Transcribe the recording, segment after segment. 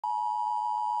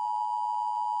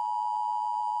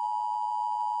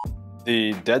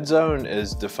The dead zone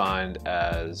is defined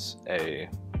as a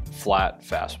flat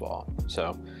fastball.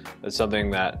 So it's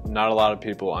something that not a lot of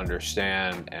people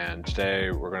understand, and today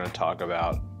we're going to talk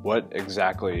about what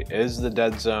exactly is the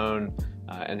dead zone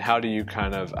and how do you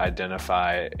kind of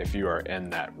identify if you are in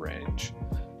that range.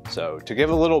 So to give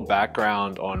a little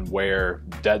background on where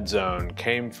dead zone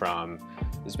came from,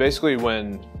 is basically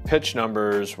when pitch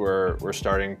numbers were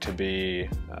starting to be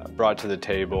brought to the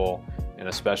table, and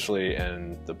especially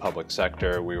in the public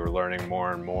sector, we were learning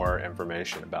more and more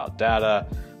information about data,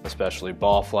 especially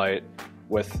ball flight.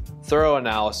 With thorough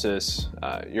analysis,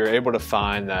 you're able to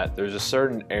find that there's a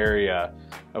certain area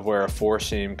of where a four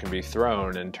seam can be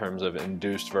thrown in terms of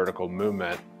induced vertical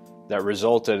movement that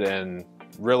resulted in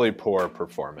really poor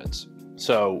performance.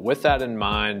 So with that in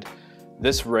mind,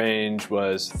 this range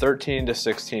was 13 to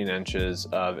 16 inches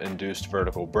of induced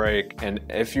vertical break. And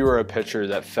if you were a pitcher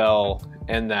that fell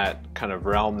in that kind of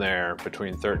realm there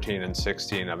between 13 and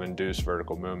 16 of induced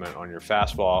vertical movement on your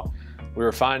fastball, we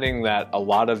were finding that a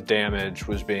lot of damage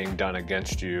was being done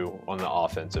against you on the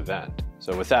offensive end.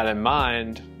 So with that in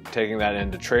mind, taking that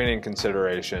into training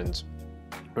considerations,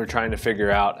 we're trying to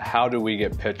figure out how do we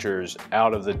get pitchers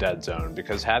out of the dead zone,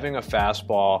 because having a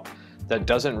fastball that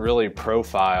doesn't really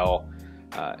profile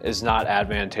is not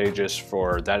advantageous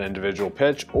for that individual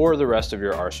pitch or the rest of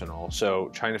your arsenal. So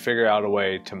trying to figure out a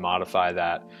way to modify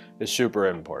that is super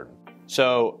important.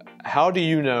 So how do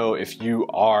you know if you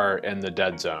are in the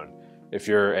dead zone? If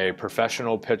you're a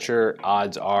professional pitcher,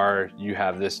 odds are you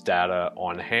have this data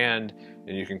on hand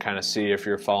and you can kind of see if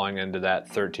you're falling into that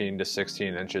 13 to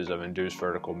 16 inches of induced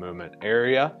vertical movement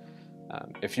area.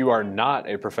 If you are not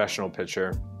a professional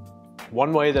pitcher,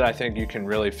 one way that I think you can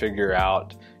really figure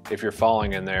out if you're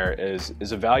falling in there is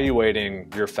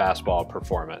evaluating your fastball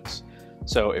performance.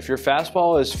 So if your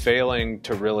fastball is failing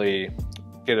to really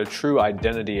get a true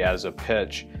identity as a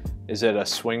pitch, is it a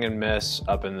swing and miss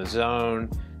up in the zone?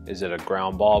 Is it a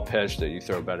ground ball pitch that you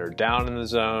throw better down in the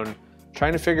zone?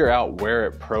 Trying to figure out where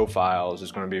it profiles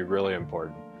is going to be really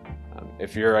important.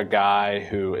 If you're a guy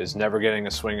who is never getting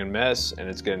a swing and miss and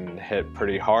it's getting hit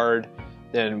pretty hard,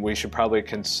 then we should probably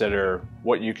consider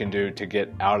what you can do to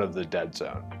get out of the dead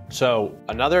zone. So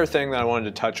another thing that I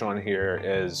wanted to touch on here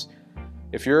is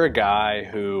if you're a guy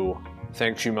who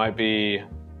thinks you might be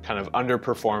kind of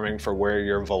underperforming for where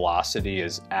your velocity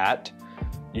is at,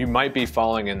 you might be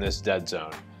falling in this dead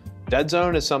zone. Dead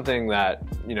zone is something that,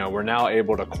 we're now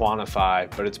able to quantify,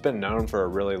 but it's been known for a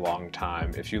really long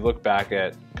time. If you look back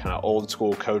at kind of old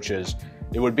school coaches,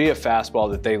 it would be a fastball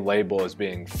that they label as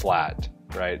being flat,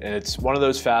 right? And it's one of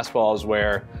those fastballs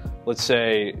where, let's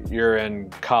say you're in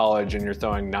college and you're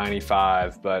throwing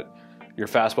 95, but your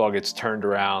fastball gets turned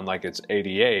around like it's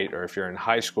 88, or if you're in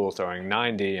high school throwing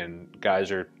 90 and guys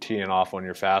are teeing off on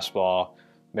your fastball,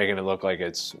 making it look like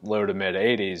it's low to mid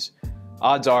 80s,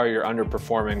 odds are you're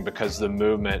underperforming because the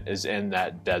movement is in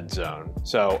that dead zone.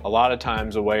 So a lot of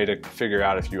times a way to figure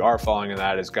out if you are falling in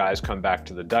that is guys come back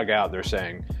to the dugout, they're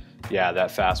saying, yeah, that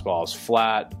fastball is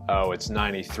flat. Oh, it's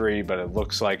 93, but it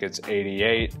looks like it's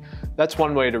 88. That's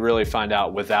one way to really find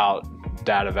out without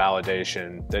data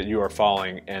validation that you are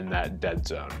falling in that dead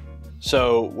zone.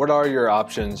 So what are your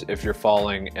options if you're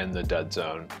falling in the dead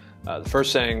zone? The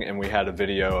first thing, and we had a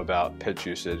video about pitch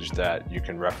usage that you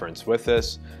can reference with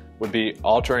this, would be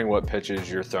altering what pitches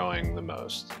you're throwing the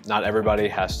most. Not everybody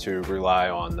has to rely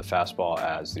on the fastball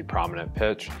as the prominent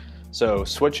pitch. So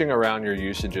switching around your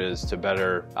usages to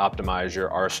better optimize your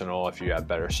arsenal, if you have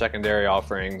better secondary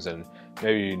offerings and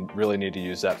maybe you really need to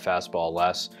use that fastball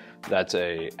less, that's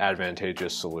a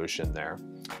advantageous solution there.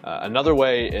 Another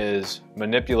way is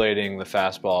manipulating the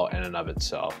fastball in and of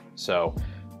itself. So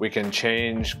we can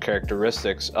change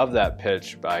characteristics of that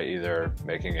pitch by either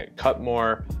making it cut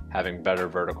more, having better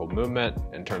vertical movement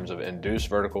in terms of induced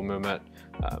vertical movement,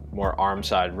 more arm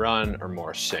side run, or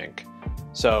more sink.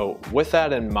 So with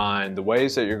that in mind, the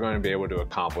ways that you're going to be able to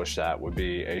accomplish that would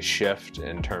be a shift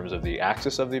in terms of the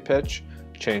axis of the pitch,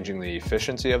 changing the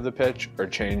efficiency of the pitch, or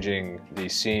changing the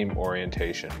seam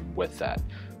orientation with that.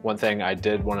 One thing I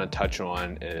did want to touch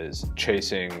on is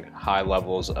chasing high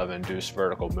levels of induced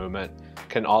vertical movement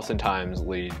can oftentimes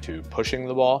lead to pushing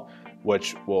the ball,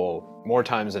 which will more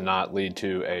times than not lead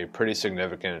to a pretty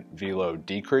significant velo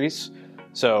decrease.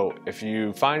 So if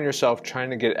you find yourself trying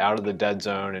to get out of the dead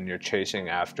zone and you're chasing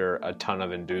after a ton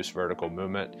of induced vertical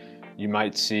movement, you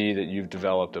might see that you've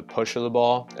developed a push of the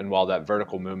ball, and while that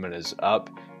vertical movement is up,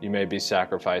 you may be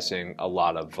sacrificing a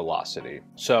lot of velocity.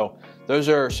 So those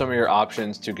are some of your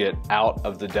options to get out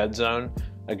of the dead zone.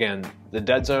 Again, the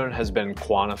dead zone has been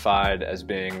quantified as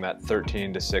being that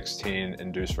 13 to 16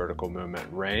 induced vertical movement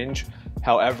range.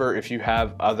 However, if you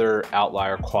have other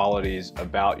outlier qualities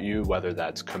about you, whether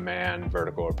that's command,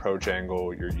 vertical approach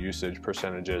angle, your usage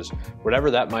percentages,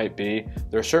 whatever that might be,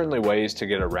 there are certainly ways to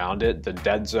get around it. The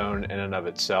dead zone in and of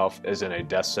itself isn't a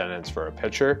death sentence for a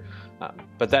pitcher,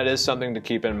 but that is something to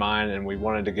keep in mind, and we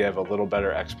wanted to give a little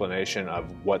better explanation of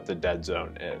what the dead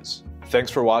zone is. Thanks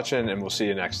for watching, and we'll see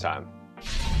you next time.